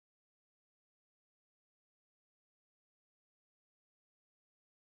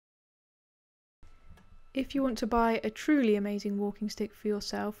If you want to buy a truly amazing walking stick for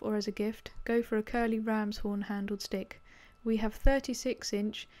yourself or as a gift, go for a Curly Ram's Horn handled stick. We have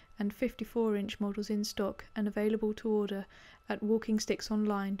 36-inch and 54-inch models in stock and available to order at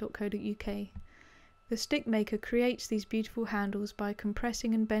walkingsticksonline.co.uk. The stick maker creates these beautiful handles by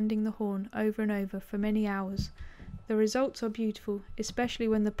compressing and bending the horn over and over for many hours. The results are beautiful, especially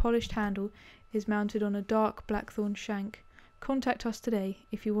when the polished handle is mounted on a dark blackthorn shank. Contact us today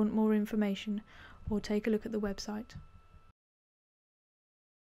if you want more information or take a look at the website.